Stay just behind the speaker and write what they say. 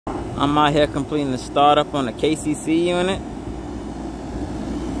I'm out here completing the startup on the KCC unit.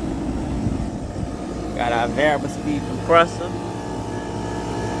 Got our variable speed compressor.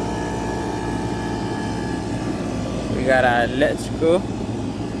 We got our electrical, our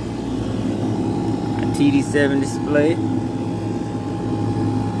TD7 display.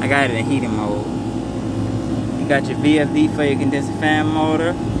 I got it in heating mode. You got your VFD for your condenser fan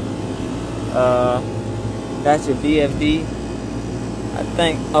motor. That's your VFD, I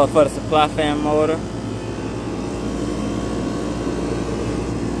think, for the supply fan motor.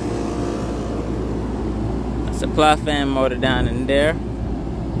 A supply fan motor down in there.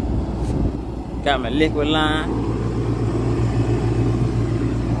 Got my liquid line.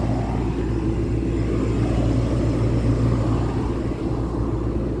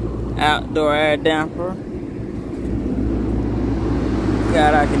 Outdoor air damper.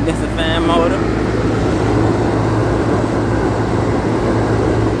 Got our condenser fan motor.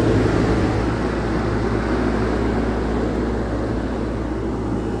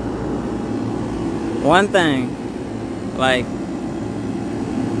 One thing, like,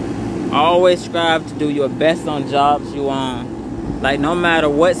 always strive to do your best on jobs you on. Like, no matter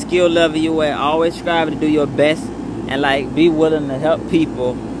what skill level you at, always strive to do your best and like be willing to help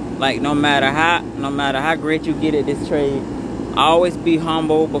people. Like, no matter how great you get at this trade, always be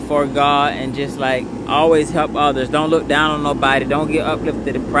humble before God and just like always help others. Don't look down on nobody. Don't get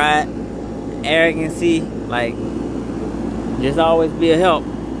uplifted in pride, arrogancy. Like, just always be a help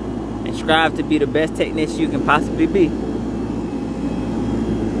and strive to be the best technician you can possibly be.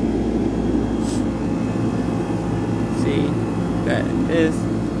 See, got this.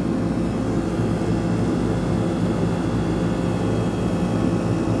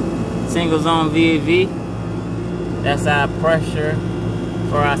 Single zone VAV. That's our pressure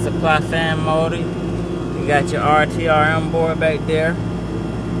for our supply fan motor. You got your RTRM board back there.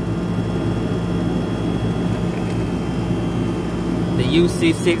 The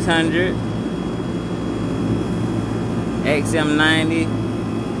UC600, XM90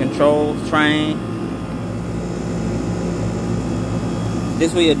 controls Trane. This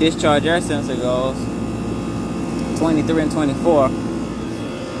is where your discharge air sensor goes. 23 and 24.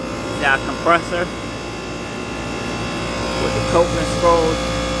 Our compressor with the Copeland scroll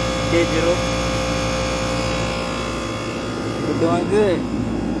digital. We're doing good.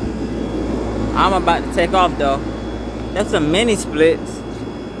 I'm about to take off though. That's some mini splits.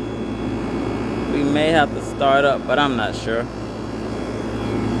 We may have to start up, but I'm not sure.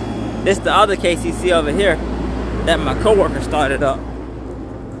 This is the other KCC over here that my coworker started up.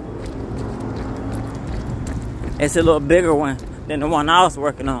 It's a little bigger one than the one I was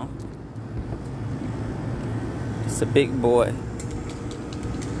working on. It's a big boy.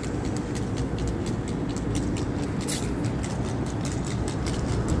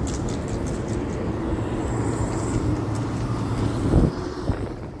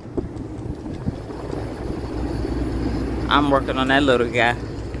 I'm working on that little guy.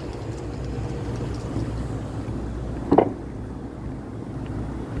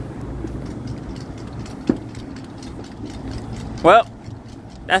 Well,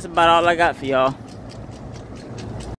 that's about all I got for y'all.